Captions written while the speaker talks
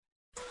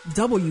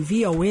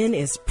WVON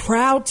is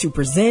proud to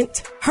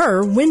present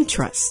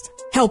HerWintrust,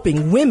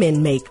 helping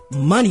women make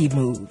money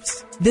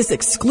moves. This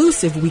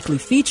exclusive weekly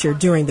feature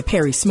during the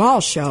Perry Small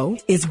Show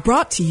is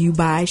brought to you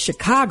by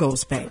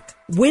Chicago's Bank,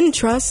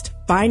 Wintrust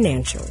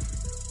Financial.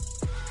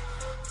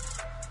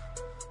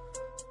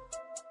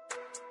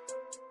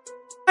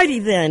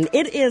 Alrighty then,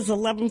 it is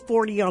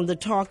 11:40 on the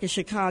Talk of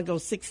Chicago,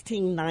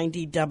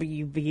 1690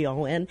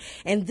 WVON,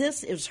 and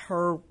this is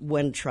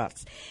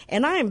HerWintrust.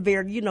 And I am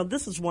very,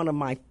 this is one of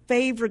my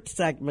favorite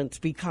segments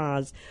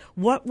because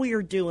what we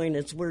are doing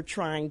is we're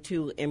trying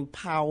to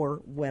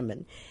empower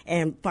women,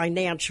 and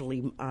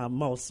financially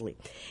mostly.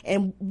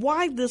 And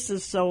why this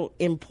is so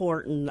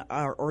important,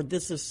 or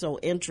this is so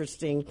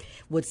interesting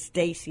with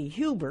Stacey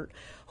Hubert,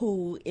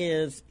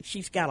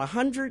 she's got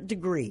 100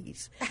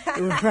 degrees.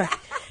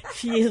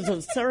 She is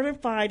a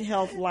certified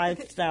health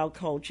lifestyle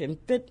coach and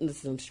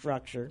fitness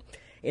instructor,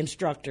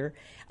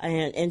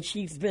 and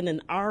she's been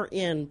an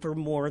RN for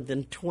more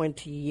than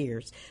 20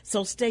 years.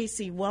 So,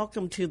 Stacey,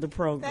 welcome to the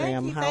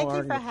program. Thank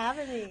you for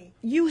having me.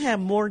 You have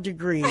more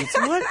degrees.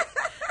 What?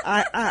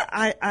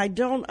 I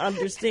don't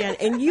understand.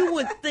 And you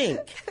would think,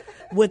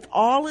 with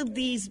all of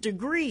these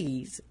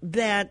degrees,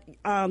 that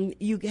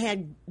you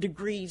had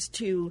degrees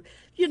to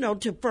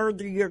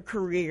further your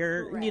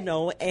career,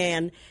 Correct.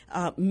 And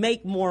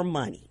make more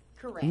money.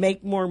 Correct.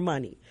 Make more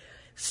money.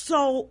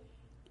 So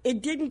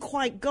it didn't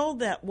quite go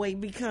that way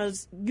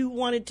because you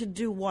wanted to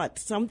do what?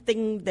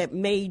 Something that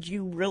made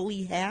you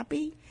really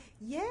happy?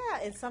 Yeah,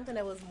 and something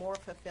that was more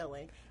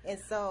fulfilling. And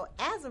so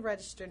as a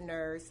registered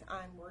nurse,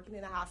 I'm working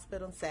in a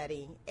hospital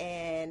setting,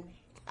 and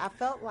I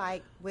felt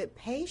like with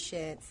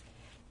patients,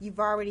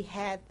 you've already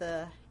had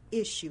the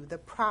issue, the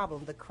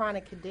problem, the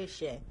chronic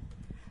condition,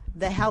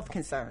 the health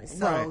concerns.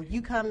 So Right.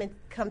 you come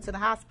to the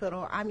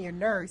hospital, I'm your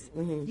nurse,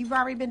 you've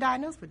already been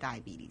diagnosed with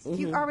diabetes.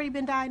 You've already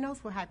been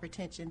diagnosed with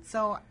hypertension.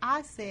 So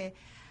I said,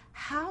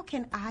 how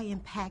can I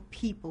impact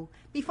people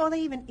before they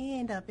even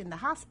end up in the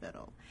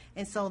hospital?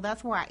 And so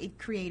that's why I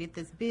created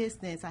this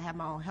business. I have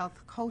my own health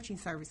coaching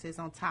services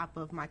on top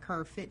of my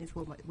Curve Fitness,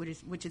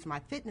 which is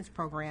my fitness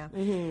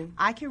program.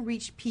 I can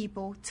reach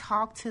people,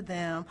 talk to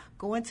them,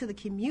 go into the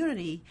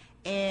community,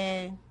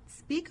 and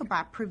speak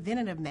about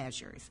preventative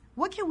measures.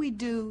 What can we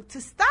do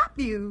to stop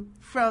you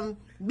from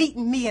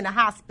meeting me in the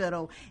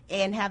hospital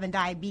and having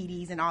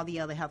diabetes and all the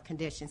other health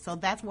conditions? So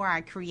that's where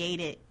I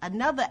created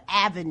another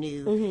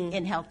avenue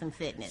in health and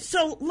fitness.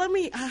 So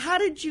how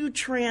did you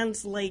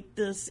translate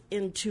this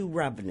into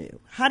revenue?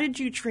 How did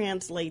you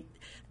translate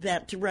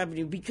that to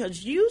revenue?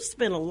 Because you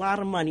spent a lot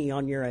of money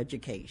on your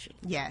education.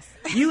 Yes.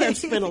 You have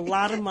spent a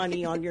lot of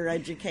money on your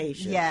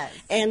education. Yes.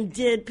 And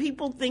did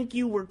people think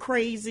you were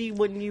crazy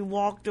when you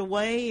walked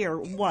away, or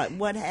what?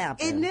 What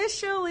happened?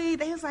 Initially,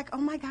 they was like, oh,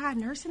 my God,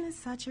 nursing is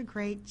such a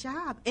great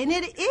job. And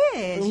it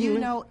is,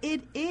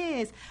 it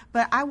is.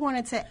 But I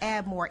wanted to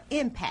add more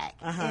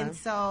impact. And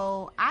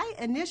so I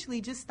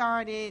initially just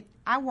started,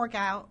 I work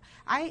out.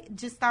 I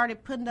just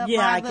started putting up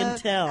I can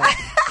tell.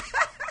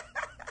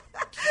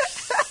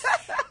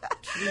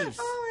 Jeez.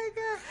 Oh,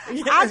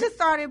 my God. I just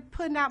started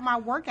putting out my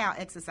workout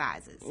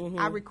exercises.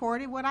 I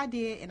recorded what I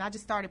did, and I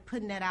just started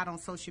putting that out on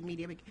social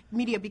media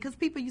because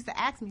people used to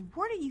ask me,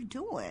 what are you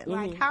doing?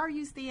 Like, how are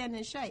you staying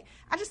in shape?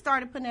 I just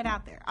started putting it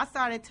out there. I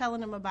started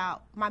telling them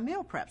about my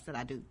meal preps that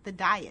I do, the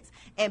diets,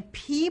 and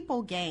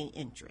people gain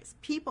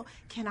interest. People,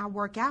 can I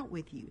work out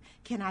with you?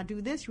 Can I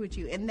do this with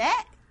you? And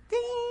that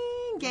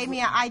thing gave me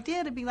an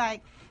idea to be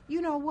like,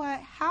 you know what?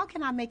 How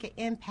can I make an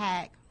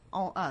impact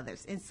on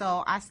others? And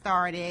so I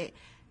started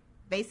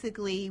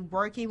basically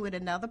working with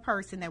another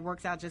person that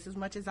works out just as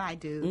much as I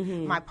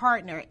do, my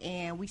partner,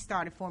 and we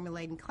started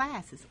formulating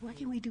classes. Where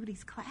can we do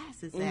these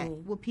classes at?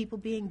 Will people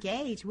be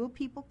engaged? Will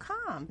people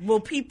come? Will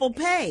people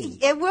pay?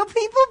 And will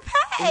people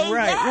pay?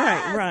 Right,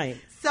 Yes. right.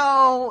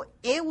 So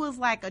it was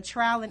like a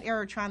trial and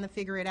error trying to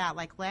figure it out.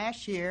 Like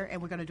last year,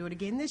 and we're going to do it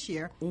again this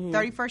year,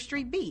 31st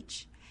Street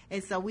Beach.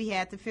 And so we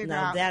had to figure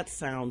out. Now that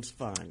sounds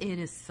fun. It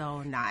is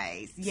so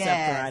nice.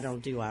 Except for I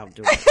don't do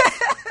outdoors.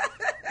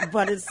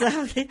 But it's so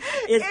nice.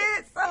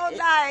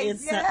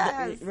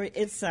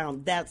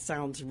 That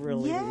sounds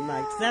really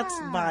nice. That's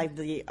by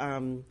the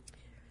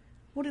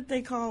what did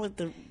they call it?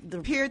 The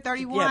Pier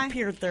 31? Yeah,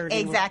 Pier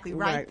 31. Exactly,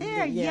 right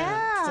there,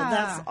 yeah. So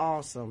that's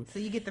awesome. So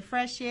you get the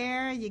fresh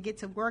air, you get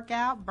to work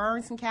out,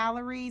 burn some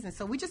calories, and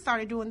so we just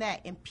started doing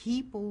that, and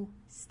people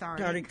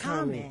started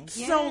coming.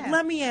 Yeah. So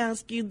let me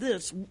ask you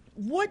this.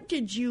 What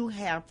did you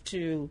have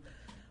to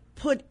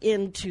put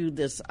into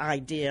this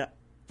idea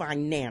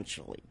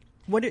financially?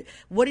 What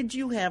did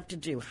you have to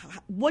do?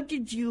 What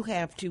did you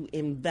have to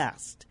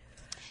invest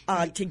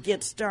to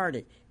get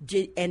started?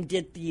 Did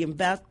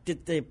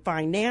the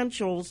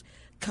financials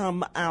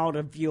come out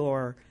of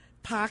your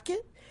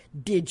pocket?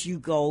 Did you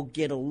go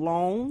get a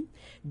loan?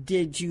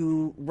 Did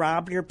you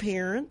rob your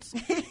parents?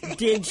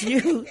 Did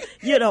you,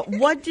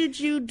 what did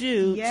you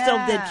do so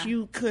that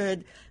you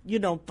could,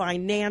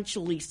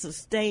 financially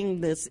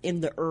sustain this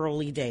in the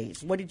early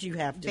days? What did you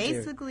have to do?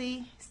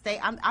 Basically,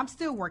 I'm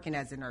still working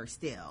as a nurse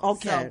still.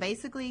 Okay. So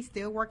basically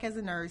still work as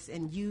a nurse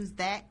and use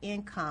that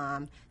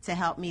income to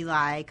help me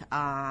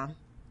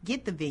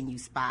get the venue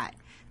spot,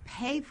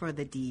 pay for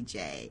the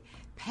DJ,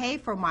 pay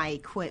for my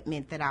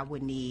equipment that I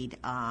would need.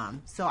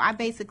 So I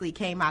basically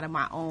came out of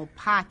my own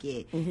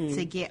pocket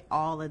to get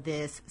all of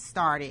this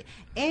started.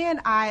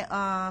 And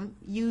I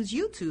use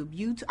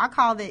YouTube. I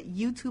call it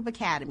YouTube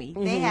Academy.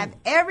 They have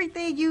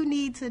everything you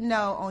need to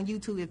know on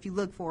YouTube if you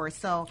look for it.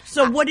 So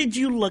what did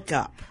you look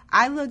up?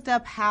 I looked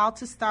up how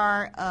to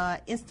start an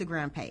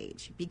Instagram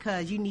page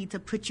because you need to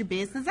put your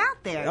business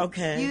out there.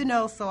 Okay. You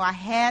know, so I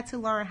had to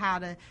learn how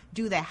to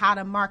do that, how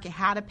to market,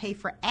 how to pay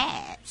for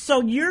ads.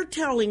 So you're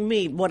telling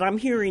me, what I'm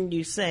hearing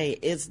you say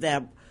is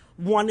that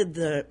one of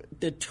the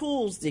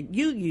tools that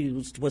you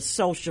used was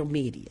social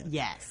media.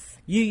 Yes.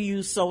 You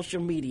use social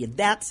media.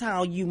 That's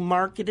how you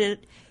market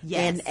it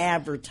and Yes.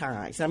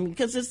 advertise. I mean,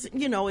 because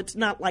it's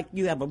not like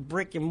you have a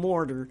brick and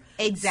mortar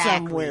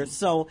Exactly. somewhere.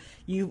 So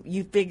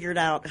you figured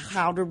out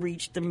how to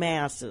reach the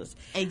masses.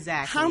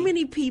 Exactly. How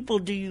many people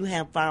do you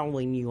have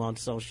following you on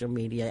social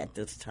media at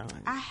this time?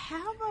 I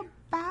have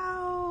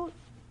about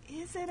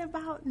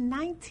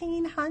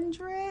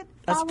 1,900.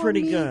 That's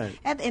pretty good.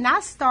 And I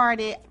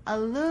started a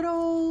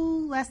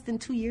little less than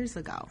 2 years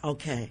ago.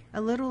 Okay.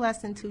 A little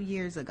less than 2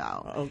 years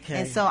ago.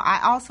 Okay. And so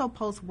I also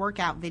post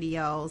workout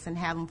videos and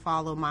have them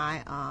follow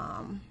my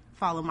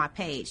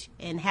page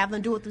and have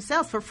them do it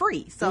themselves for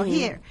free. So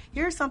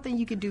here's something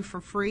you can do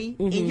for free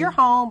in your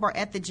home or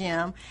at the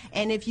gym.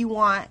 And if you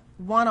want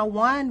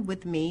one-on-one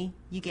with me,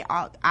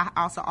 I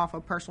also offer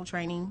personal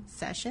training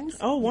sessions.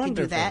 Oh, wonderful. You can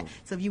do that.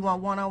 So if you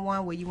want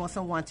one-on-one where you want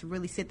someone to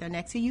really sit there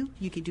next to you,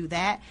 you can do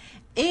that.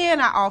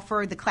 And I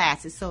offer the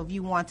classes. So if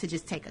you want to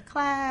just take a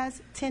class,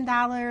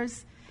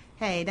 $10,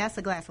 hey, that's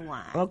a glass of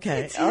wine.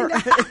 Okay.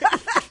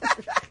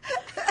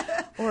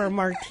 Or a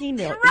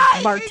martini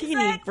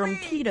Right, from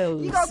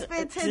Tito's. You're going to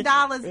spend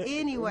 $10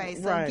 anyway.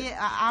 So Right. get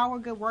an hour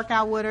good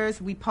workout with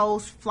us. We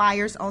post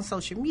flyers on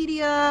social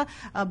media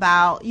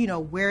about,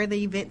 where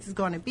the event is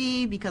going to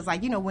be because,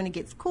 when it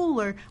gets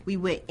cooler, we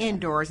went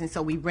indoors. And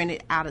so we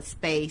rented out a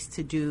space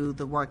to do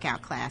the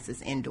workout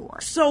classes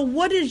indoors. So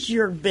what is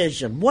your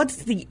vision? What's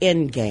the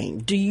end game?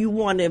 Do you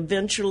want to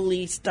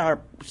eventually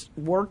start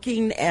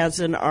working as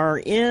an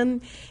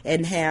RN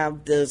and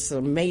have this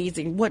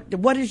amazing,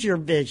 what is your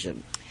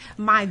vision?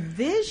 My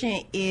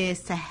vision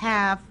is to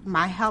have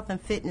my health and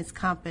fitness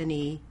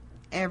company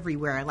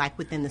everywhere, like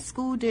within the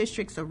school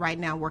district. So right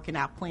now, working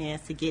out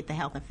plans to get the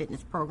health and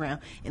fitness program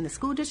in the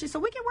school district so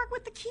we can work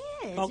with the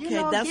kids.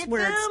 Okay, that's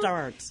where it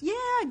starts. Yeah,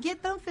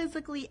 get them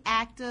physically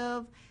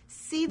active.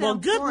 See them. Well,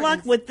 good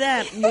luck with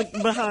that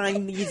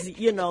behind these,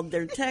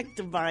 their tech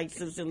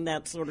devices and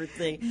that sort of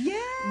thing.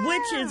 Yeah.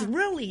 Which is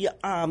really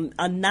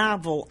a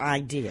novel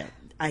idea.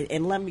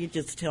 And let me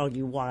just tell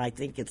you why I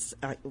think it's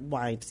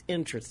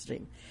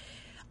interesting.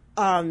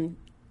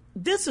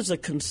 This is a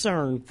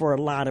concern for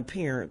a lot of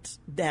parents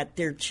that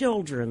their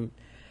children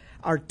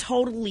are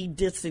totally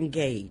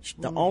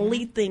disengaged. The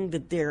only thing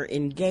that they're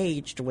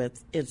engaged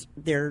with is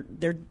their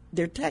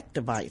tech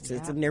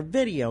devices and their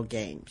video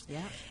games.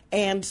 Yeah.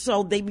 And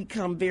so they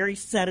become very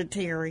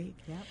sedentary.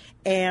 Yep.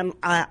 And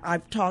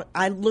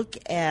I look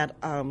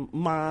at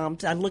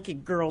moms, I look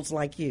at girls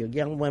like you,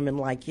 young women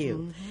like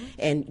you,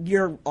 and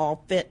you're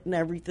all fit and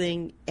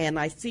everything, and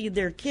I see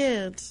their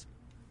kids.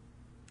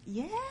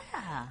 Yeah.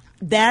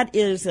 That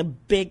is a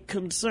big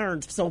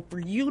concern. So for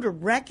you to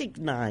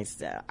recognize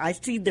that, I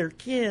see their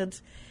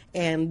kids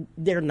and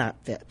they're not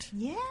fit.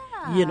 Yeah.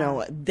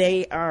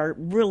 They are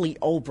really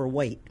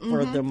overweight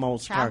for the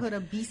most part. Childhood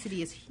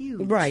obesity is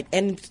huge. Right.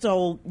 And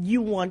so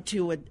you want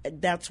to,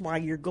 that's why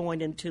you're going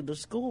into the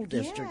school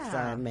districts,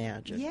 Yeah. I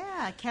imagine.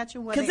 Yeah,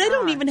 catching what Because they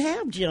don't even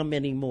have gym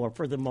anymore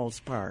for the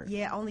most part.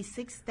 Yeah, only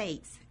 6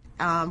 states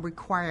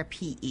require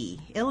PE.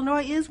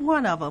 Illinois is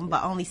one of them,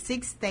 but only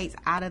 6 states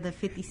out of the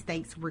 50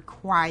 states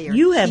require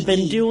You have PE.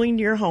 been doing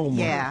your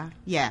homework.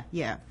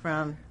 Yeah,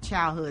 from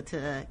childhood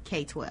to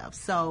K-12.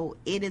 So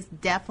it is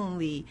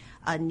definitely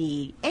a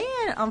need.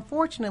 And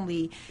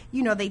unfortunately,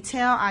 they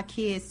tell our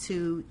kids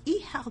to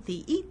eat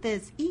healthy, eat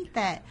this, eat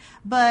that.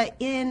 But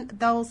in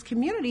those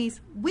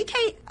communities, we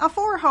can't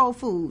afford Whole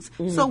Foods.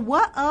 So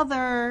what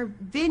other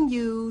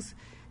venues,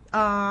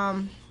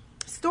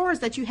 stores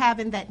that you have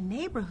in that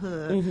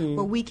neighborhood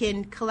where we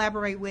can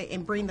collaborate with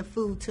and bring the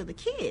food to the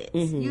kids,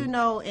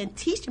 and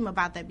teach them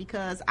about that,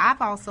 because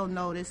I've also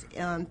noticed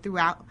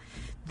throughout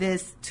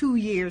this 2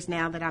 years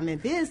now that I'm in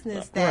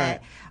business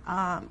that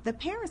the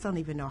parents don't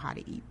even know how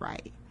to eat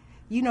right.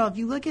 If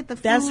you look at the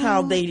food. That's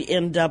how they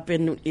end up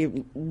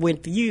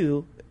with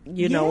you,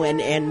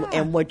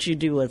 and what you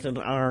do as an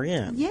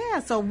RN. Yeah,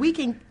 so we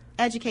can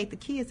educate the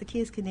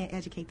kids can then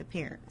educate the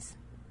parents.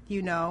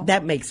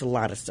 That makes a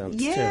lot of sense,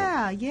 too.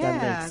 Yeah.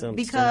 That makes sense,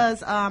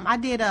 because I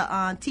did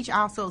a teach, I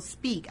also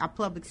speak. I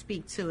public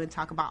speak, too, and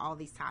talk about all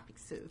these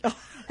topics, too.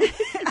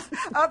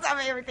 On top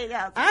of everything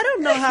else. I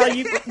don't know how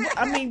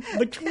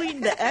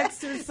between the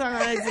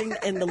exercising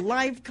and the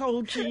life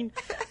coaching,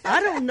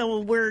 I don't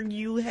know where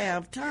you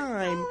have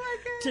time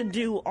to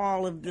do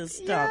all of this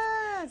stuff.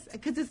 Yes,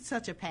 because it's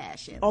such a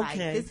passion. Okay.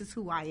 Like, this is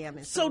who I am.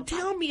 And So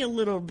tell me a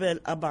little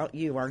bit about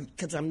you,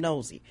 because I'm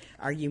nosy.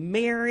 Are you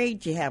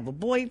married? You have a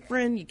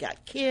boyfriend? You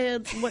got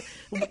kids? What?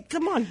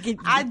 Come on,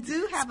 I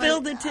do have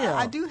spill the tea.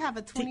 I do have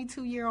a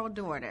 22-year-old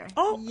daughter.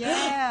 Oh,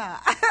 yeah.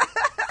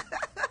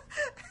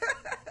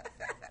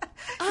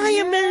 I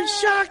am in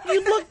shock.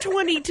 You look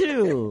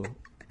 22.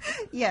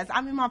 Yes,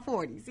 I'm in my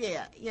 40s.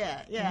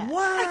 Yeah.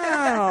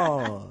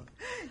 Wow.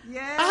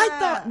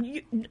 Yeah.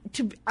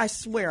 I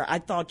swear, I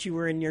thought you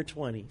were in your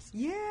 20s.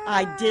 Yeah.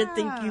 I did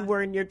think you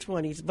were in your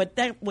 20s, but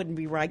that wouldn't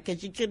be right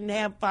because you couldn't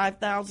have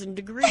 5,000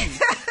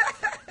 degrees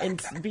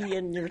and be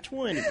in your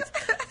 20s.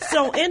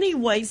 So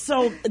anyway,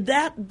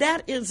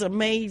 that is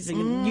amazing.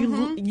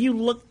 Mm-hmm. You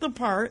look the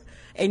part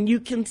and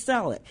you can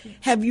sell it.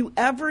 Have you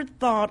ever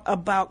thought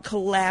about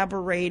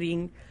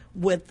collaborating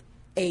with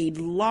a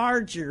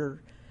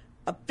larger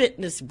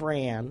fitness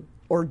brand,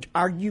 or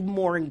are you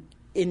more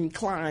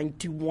inclined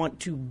to want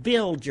to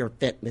build your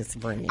fitness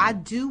brand? I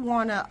do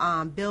want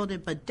to build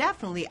it, but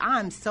definitely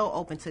I'm so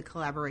open to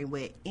collaborating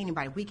with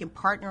anybody. We can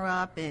partner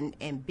up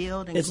and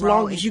build and as grow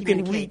long and as you can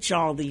communicate. reach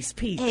all these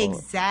people.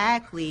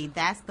 Exactly.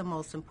 That's the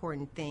most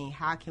important thing.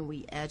 How can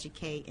we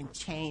educate and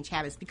change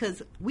habits?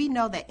 Because we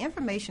know that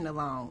information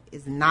alone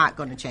is not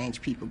going to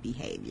change people's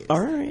behaviors.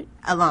 All right.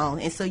 Alone.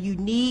 And so you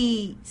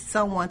need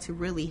someone to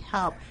really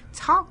help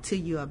talk to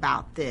you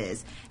about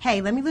this. Hey,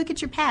 let me look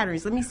at your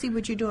patterns. Let me see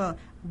what you're doing.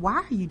 Why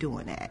are you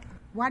doing that?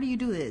 Why do you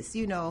do this?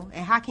 And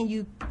how can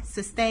you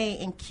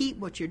sustain and keep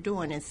what you're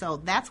doing? And so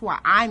that's why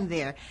I'm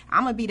there.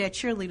 I'm going to be that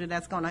cheerleader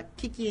that's going to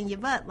kick you in your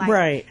butt. Like,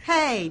 right.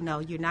 Hey, no,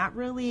 you're not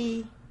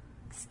really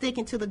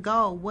sticking to the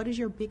goal. What is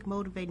your big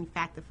motivating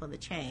factor for the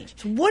change?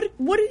 So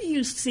what are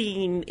you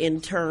seeing in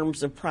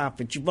terms of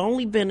profit? You've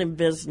only been in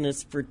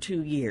business for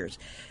 2 years.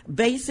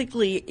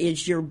 Basically,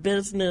 is your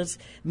business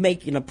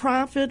making a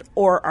profit,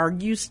 or are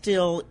you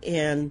still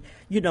in,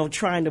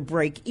 trying to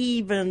break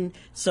even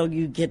so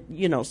you get,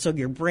 so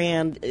your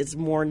brand is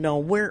more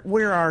known?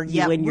 Where are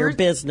you in your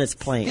business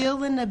plan?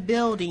 Still in the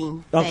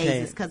building Okay.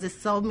 phases, because there's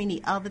so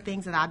many other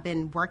things that I've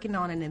been working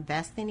on and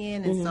investing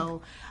in. And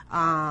so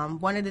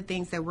one of the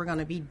things that we're going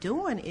to be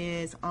doing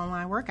is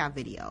online workout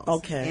videos.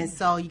 Okay. And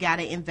so you got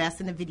to invest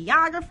in a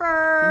videographer.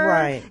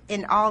 Right.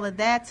 And all of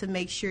that to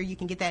make sure you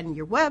can get that in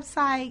your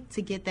website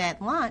to get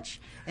that launched.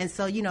 And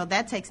so,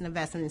 that takes an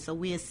investment. And so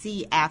we'll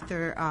see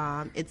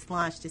after it's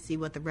launched to see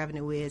what the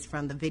revenue is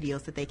from the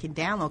videos that they can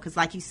download. Because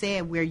like you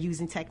said, we're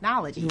using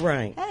technology.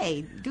 Right.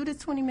 Hey, do this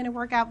 20-minute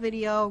workout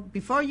video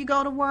before you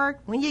go to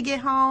work, when you get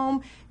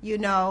home,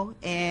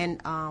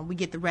 and we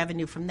get the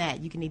revenue from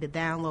that. You can either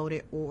download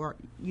it or,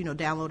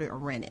 download it or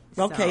rent it.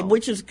 Okay, So,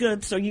 which is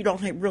good, so you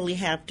don't really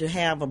have to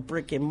have a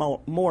brick and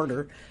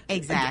mortar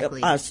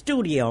Exactly.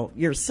 Studio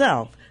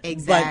yourself.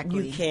 Exactly.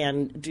 But you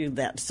can do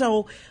that.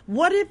 So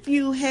what if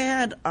you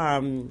had,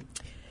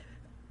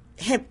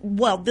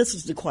 this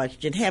is the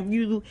question. Have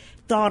you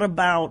thought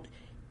about,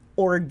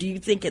 or do you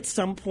think at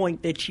some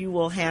point that you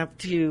will have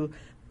to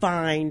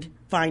find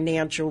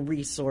financial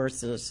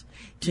resources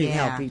to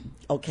help you?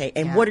 Okay,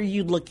 and what are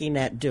you looking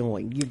at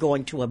doing? You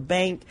going to a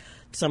bank,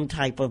 some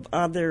type of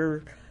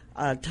other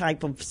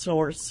type of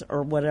source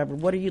or whatever?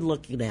 What are you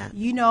looking at?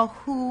 You know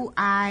who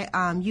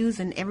I use,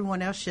 and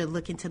everyone else should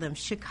look into them,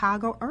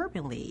 Chicago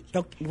Urban League.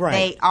 Okay, right.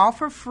 They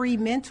offer free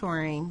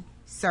mentoring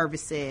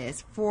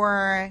services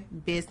for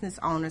business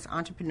owners,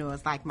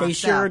 entrepreneurs like myself. They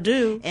sure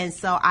do. And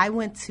so I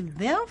went to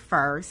them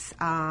first,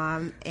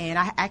 and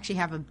I actually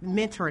have a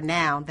mentor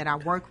now that I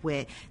work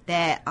with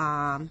that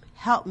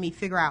helped me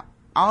figure out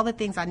all the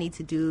things I need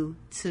to do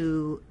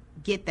to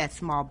get that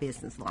small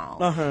business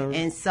loan.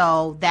 And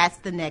so that's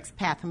the next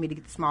path for me to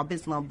get the small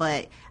business loan.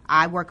 But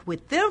I worked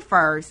with them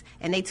first,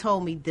 and they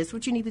told me this is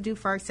what you need to do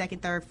first,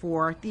 second, third,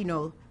 fourth,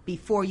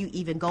 before you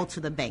even go to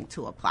the bank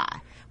to apply.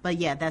 But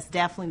yeah, that's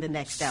definitely the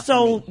next step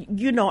for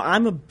me.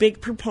 I'm a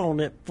big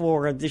proponent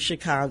for the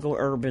Chicago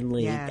Urban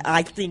League. Yes.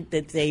 I think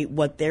that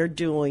what they're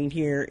doing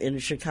here in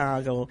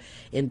Chicago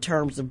in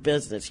terms of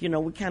business, we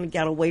kind of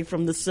got away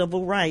from the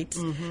civil rights.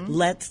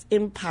 Let's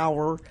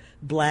empower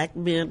Black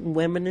men,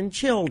 women, and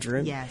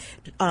children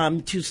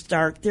to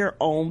start their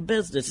own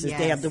businesses.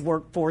 They have the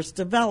workforce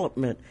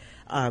development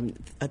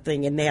a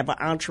thing, and they have an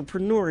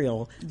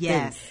entrepreneurial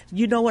thing.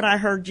 You know what I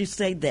heard you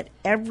say? That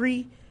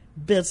every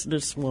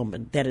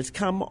businesswoman that has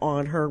come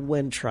on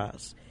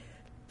HerWintrust,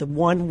 the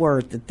one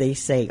word that they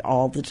say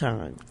all the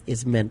time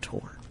is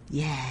mentor.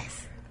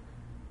 Yes,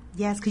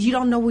 because you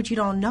don't know what you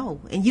don't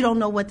know, and you don't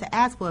know what to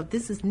ask for. If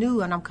this is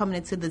new and I'm coming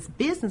into this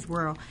business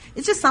world,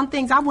 it's just some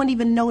things I wouldn't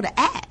even know to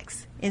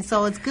ask. And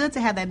so it's good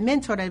to have that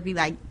mentor that be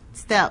like,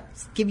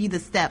 steps, give you the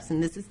steps,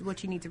 and this is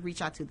what you need to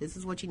reach out to. This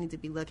is what you need to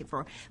be looking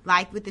for.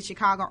 Like with the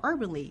Chicago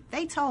Urban League,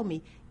 they told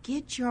me,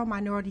 get your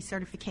minority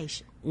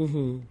certification.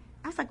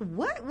 I was like,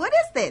 what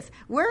is this?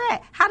 Where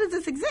at? How does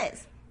this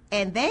exist?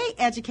 And they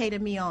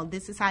educated me on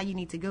this is how you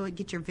need to go and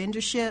get your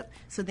vendorship,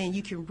 so then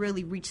you can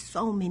really reach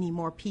so many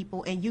more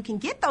people, and you can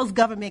get those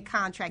government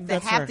contracts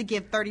that have to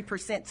give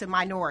 30% to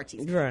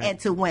minorities and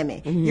to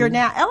women. You're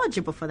now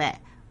eligible for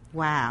that.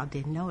 Wow,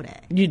 didn't know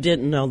that. You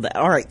didn't know that.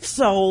 All right.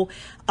 So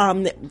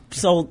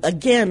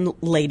again,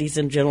 ladies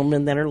and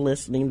gentlemen that are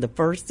listening, the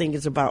first thing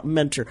is about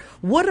mentor.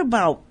 What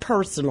about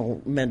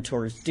personal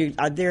mentors?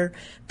 Are there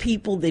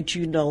people that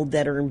you know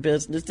that are in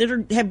business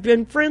that have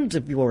been friends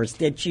of yours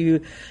that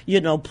you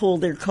pull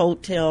their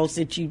coattails,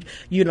 that you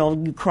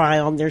cry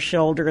on their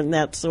shoulder and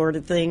that sort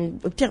of thing?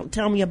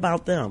 Tell me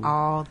about them.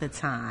 All the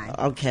time.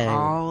 Okay.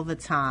 All the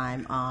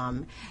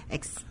time.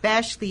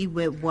 Especially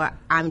with what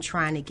I'm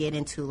trying to get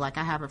into. Like,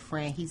 I have a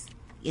friend, he's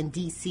in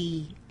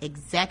D.C.,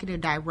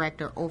 executive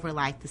director over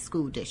like the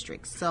school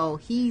district. So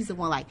he's the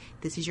one like,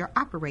 this is your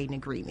operating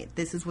agreement.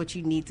 This is what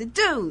you need to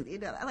do.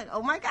 I'm like,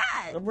 oh my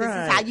God, right. This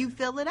is how you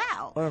fill it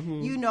out.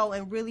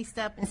 And really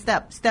step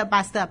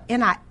by step.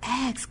 And I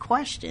ask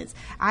questions.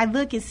 I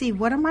look and see,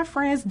 what are my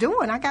friends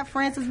doing? I got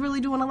friends that's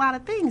really doing a lot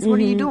of things. What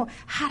are you doing?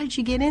 How did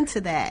you get into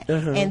that?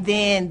 And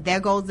then there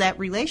goes that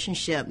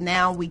relationship.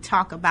 Now we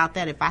talk about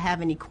that. If I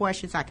have any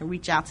questions, I can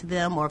reach out to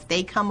them, or if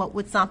they come up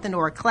with something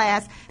or a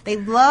class. They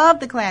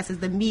love the classes,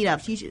 the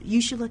meetups.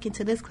 You should look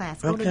into this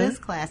class. Go to this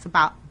class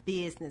about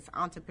business,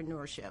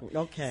 entrepreneurship.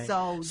 Okay.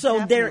 So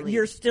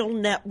you're still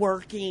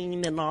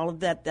networking and all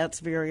of that.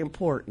 That's very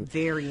important.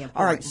 Very important.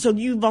 All right. So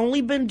you've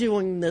only been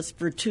doing this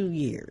for 2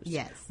 years.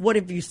 Yes. What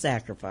have you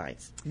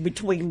sacrificed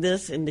between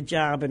this and the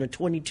job and a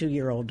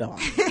 22-year-old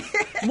daughter?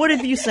 What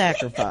have you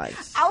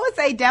sacrificed? I would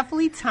say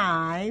definitely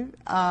time,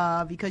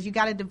 because you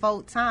got to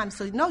devote time.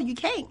 So no, you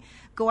can't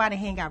go out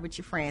and hang out with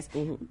your friends.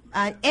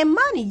 And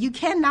money. You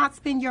cannot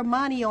spend your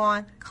money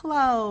on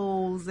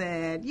clothes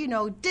and,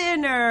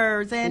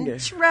 dinners and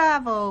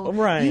travel.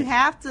 Right. You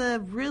have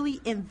to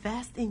really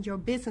invest in your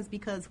business,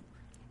 because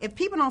if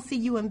people don't see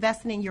you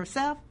investing in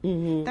yourself,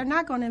 they're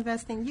not going to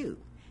invest in you.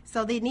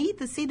 So they need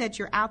to see that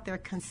you're out there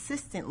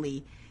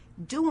consistently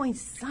doing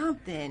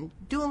something,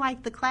 doing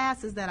like the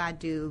classes that I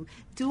do,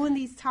 doing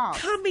these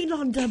talks. Coming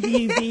on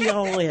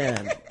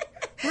WVON.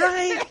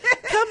 Right?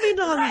 Coming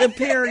on the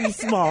Perry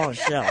Small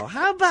Show.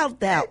 How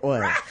about that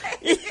one?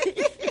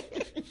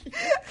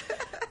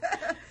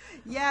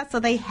 Yeah,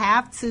 so they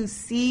have to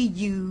see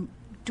you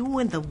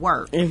doing the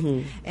work.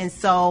 And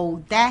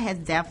so that has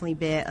definitely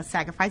been a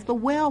sacrifice, but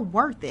well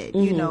worth it.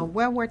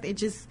 Well worth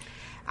it.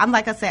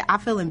 Like I said, I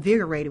feel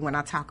invigorated when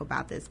I talk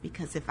about this,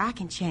 because if I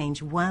can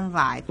change one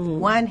life,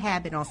 one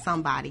habit on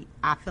somebody,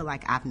 I feel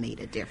like I've made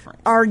a difference.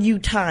 Are you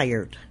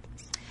tired?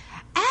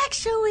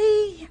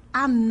 Actually,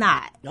 I'm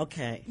not.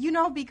 Okay.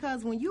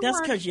 Because when you That's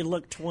because you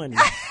look 20.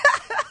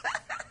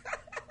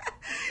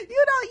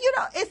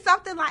 It's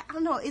something like, I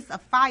don't know, it's a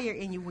fire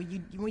in you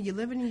when you're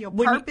living in your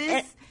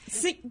purpose.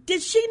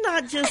 Did she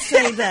not just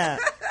say that?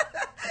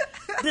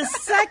 The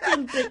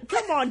second thing,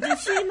 come on, did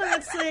she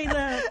not say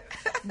that?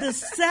 The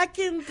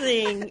second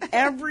thing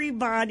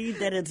everybody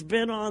that has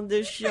been on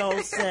this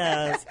show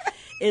says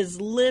is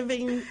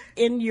living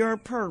in your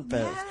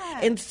purpose.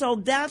 Yes. And so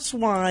that's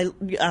why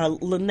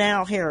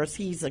Linnell Harris,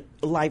 he's a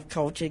life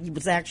coach, and he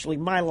was actually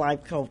my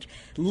life coach,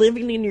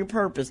 living in your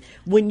purpose.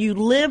 When you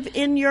live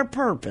in your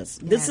purpose,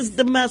 this is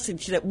the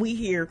message that we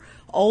hear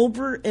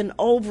over and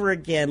over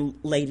again,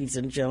 ladies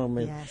and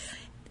gentlemen. Yes.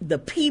 The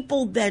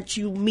people that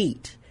you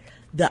meet,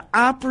 the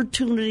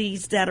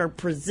opportunities that are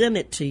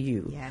presented to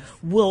you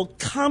will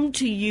come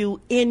to you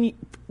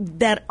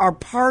that are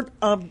part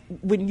of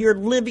when you're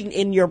living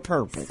in your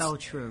purpose. So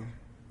true.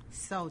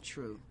 So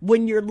true.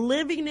 When you're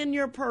living in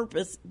your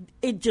purpose,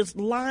 it just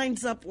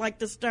lines up like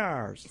the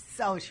stars.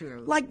 So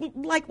true.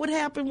 Like what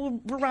happened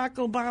with Barack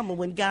Obama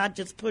when God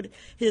just put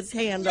his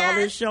hand on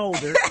his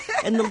shoulder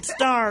and the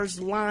stars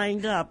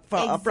lined up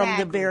from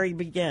the very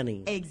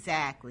beginning.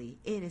 Exactly.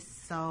 It is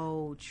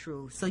so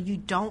true. So you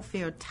don't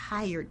feel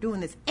tired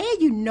doing this.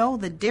 And you know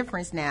the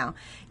difference now.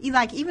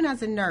 Even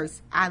as a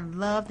nurse, I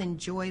loved and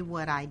enjoyed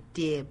what I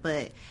did,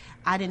 but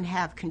I didn't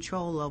have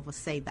control over,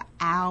 say, the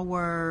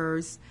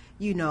hours,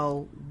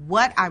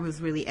 what I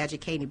was really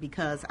educating,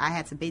 because I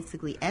had to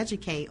basically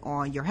educate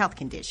on your health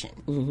condition,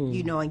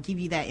 and give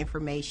you that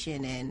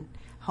information and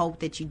hope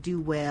that you do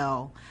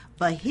well.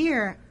 But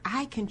here,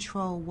 I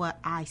control what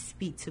I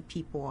speak to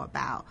people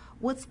about,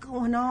 what's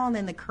going on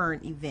in the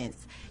current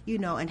events,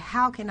 and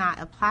how can I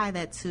apply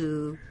that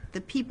to the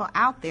people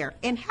out there,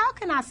 and how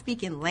can I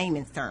speak in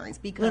layman's terms,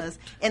 because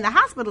in the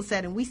hospital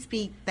setting we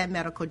speak that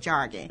medical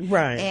jargon,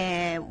 right?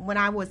 And when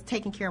I was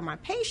taking care of my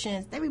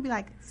patients, they would be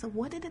like, so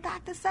what did the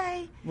doctor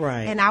say?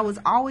 Right. And I was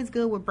always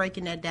good with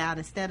breaking that down,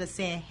 instead of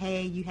saying,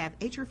 hey, you have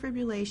atrial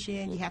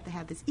fibrillation, you have to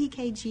have this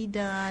EKG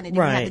done, and then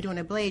you have to do an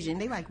ablation.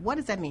 They're like, what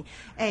does that mean?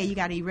 Hey, you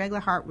got an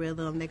irregular heart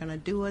rhythm, they're going to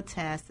do a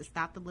test to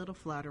stop the little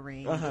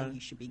fluttering, and then you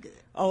should be good.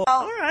 Oh,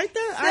 all right.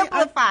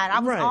 Simplified.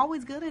 I was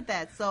always good at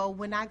that. So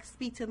when I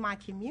speak to my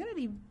community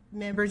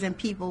members and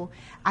people,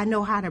 I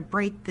know how to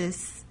break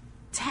this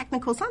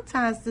technical.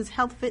 Sometimes this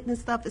health fitness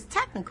stuff is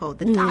technical.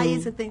 The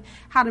diets and things,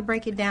 how to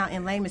break it down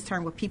in layman's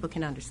terms where people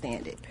can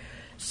understand it.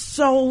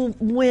 So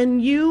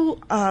when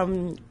you,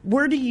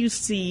 where do you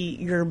see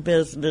your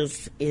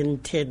business in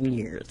 10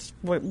 years?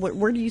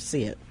 Where do you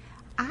see it?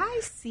 I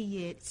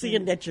see it.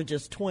 Seeing that you're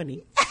just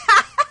 20.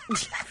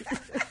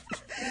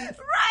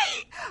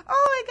 Right.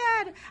 Oh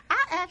my God.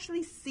 I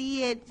actually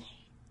see it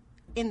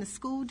in the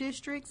school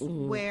districts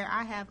where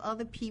I have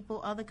other people,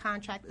 other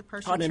contracted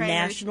personal on a trainers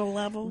national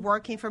level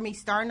working for me,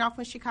 starting off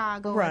in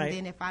Chicago, right. and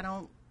then if I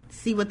don't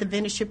see what the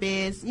vendorship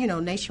is,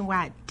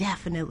 nationwide,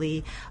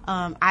 definitely.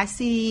 I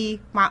see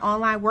my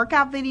online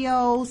workout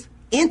videos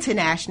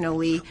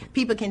internationally.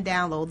 People can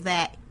download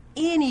that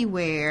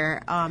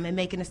anywhere and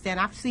making a stand.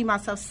 I see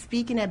myself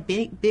speaking at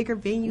bigger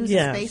venues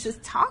and spaces,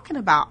 talking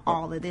about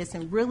all of this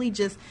and really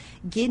just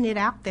getting it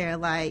out there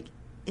like,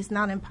 it's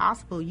not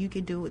impossible. You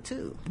could do it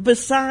too.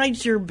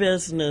 Besides your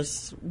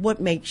business,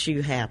 what makes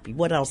you happy?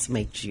 What else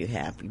makes you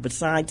happy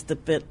besides the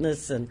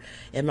fitness and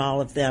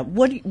all of that?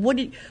 What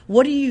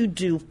do you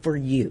do for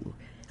you?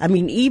 I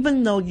mean,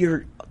 even though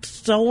you're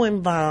so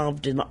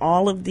involved in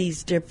all of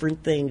these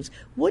different things,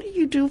 what do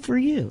you do for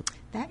you?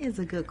 That is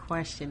a good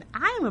question.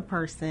 I am a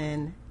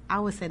person, I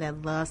would say,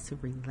 that loves to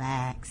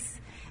relax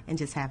and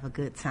just have a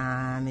good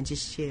time and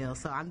just chill.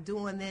 So I'm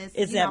doing this.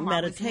 Is that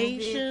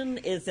meditation?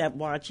 Is that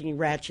watching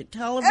ratchet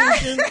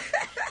television?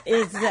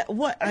 Is that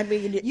what? I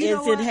mean, is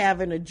it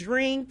having a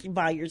drink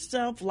by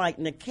yourself,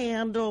 lighting a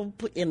candle,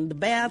 put in the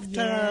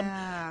bathtub,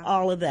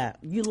 all of that?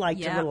 You like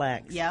to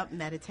relax. Yep,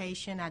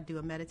 meditation. I do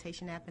a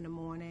meditation app in the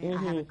morning.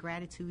 Mm-hmm. I have a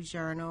gratitude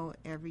journal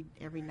every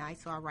night.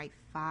 So I write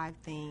 5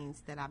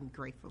 things that I'm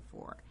grateful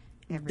for.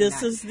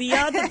 This is the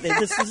other thing.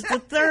 This is the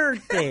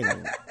third thing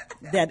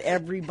that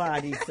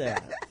everybody says.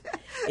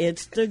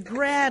 It's the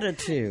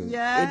gratitude.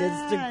 Yes. It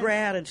is the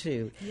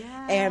gratitude.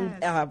 Yes.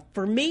 And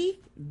for me,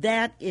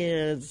 that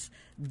is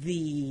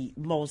the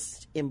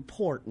most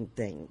important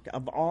thing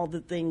of all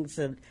the things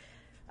that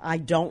I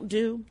don't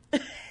do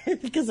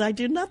because I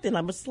do nothing.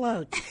 I'm a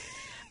slug.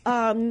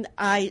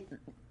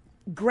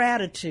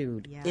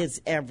 Gratitude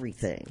is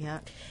everything. Yeah.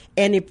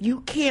 And if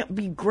you can't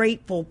be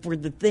grateful for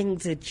the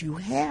things that you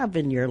have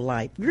in your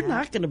life, you're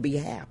not going to be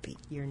happy.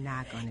 You're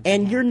not going to be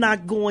And happy. you're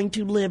not going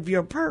to live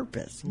your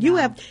purpose. No. You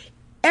have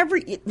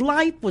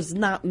life was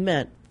not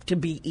meant to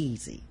be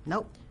easy.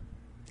 Nope.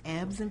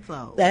 Ebbs and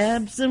flows.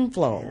 Ebbs and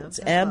flows.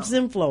 Ebbs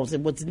and flows.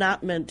 It was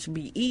not meant to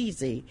be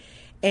easy.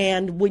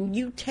 And when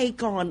you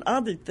take on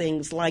other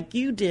things like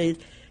you did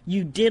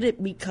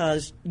it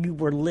because you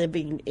were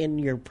living in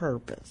your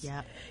purpose.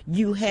 Yep.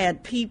 You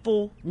had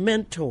people,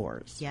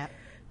 mentors, Yep.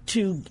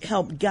 to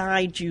help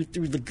guide you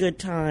through the good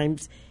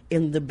times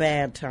and the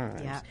bad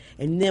times. Yep.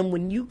 And then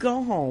when you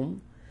go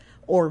home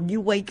or you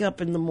wake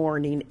up in the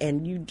morning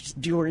and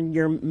during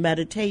your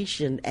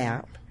meditation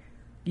app,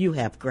 you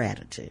have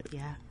gratitude.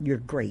 Yeah. You're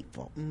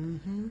grateful.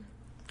 Mm-hmm.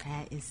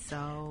 That is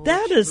so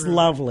That true. is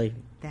lovely.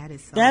 That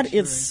is so That true.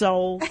 is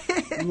so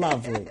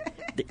lovely.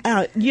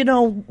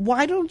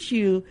 Why don't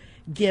you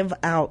give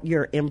out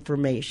your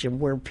information,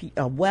 where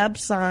a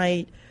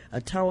website, a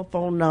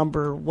telephone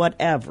number,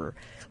 whatever,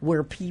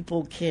 where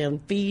people can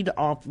feed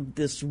off of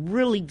this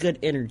really good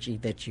energy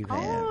that you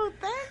have? Oh,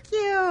 thank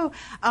you.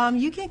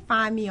 You can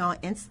find me on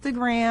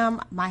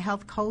Instagram. My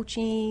health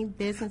coaching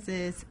business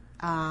is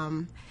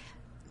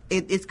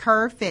it's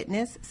Curve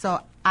Fitness. So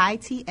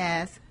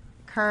ITS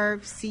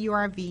Curve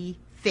CURV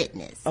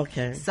Fitness.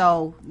 Okay.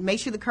 So make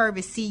sure the curve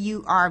is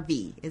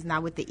CURV. It's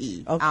not with the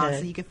E. Okay.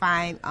 So you can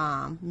find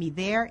me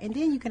there, and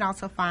then you can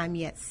also find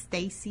me at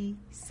Stacy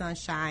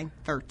Sunshine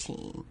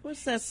 13.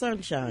 What's that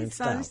sunshine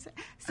stuff?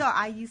 So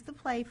I used to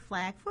play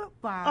flag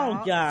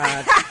football. Oh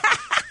God.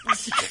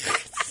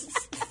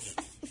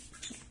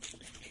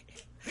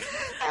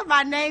 And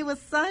my name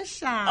was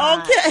Sunshine.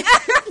 Okay.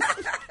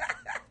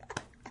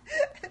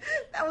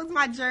 That was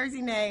my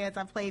jersey name as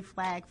I played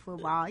flag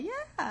football.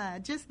 Yeah,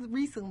 just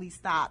recently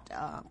stopped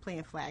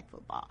playing flag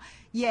football.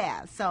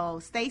 Yeah, so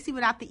Stacy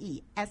without the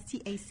E,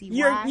 STACY.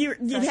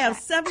 You have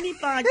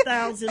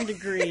 75,000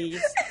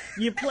 degrees.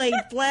 You played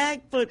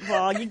flag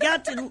football. You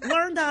got to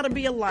learn how to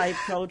be a life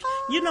coach.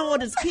 You know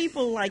what? It's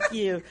people like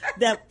you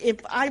that if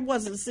I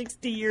wasn't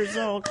 60 years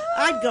old,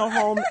 I'd go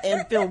home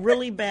and feel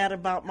really bad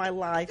about my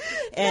life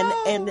and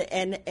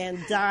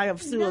die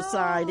of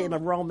suicide in a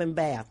Roman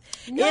bath.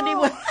 No.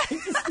 Anyway.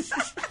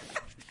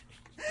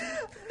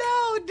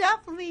 No,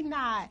 definitely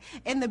not.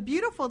 And the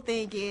beautiful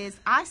thing is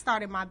I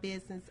started my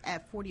business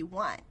at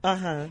 41.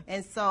 Uh-huh.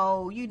 And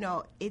so,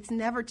 it's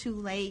never too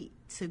late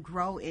to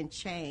grow and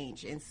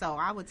change. And so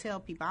I would tell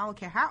people, I don't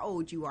care how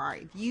old you are,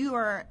 if you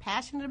are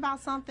passionate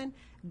about something,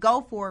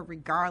 go for it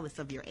regardless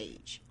of your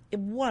age.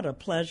 What a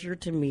pleasure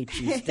to meet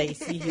you,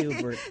 Stacey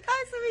Hubert.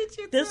 Nice to meet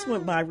you, This too.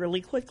 went by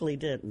really quickly,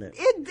 didn't it?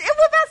 It went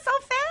by so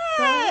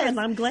fast. And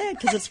I'm glad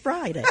because it's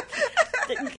Friday.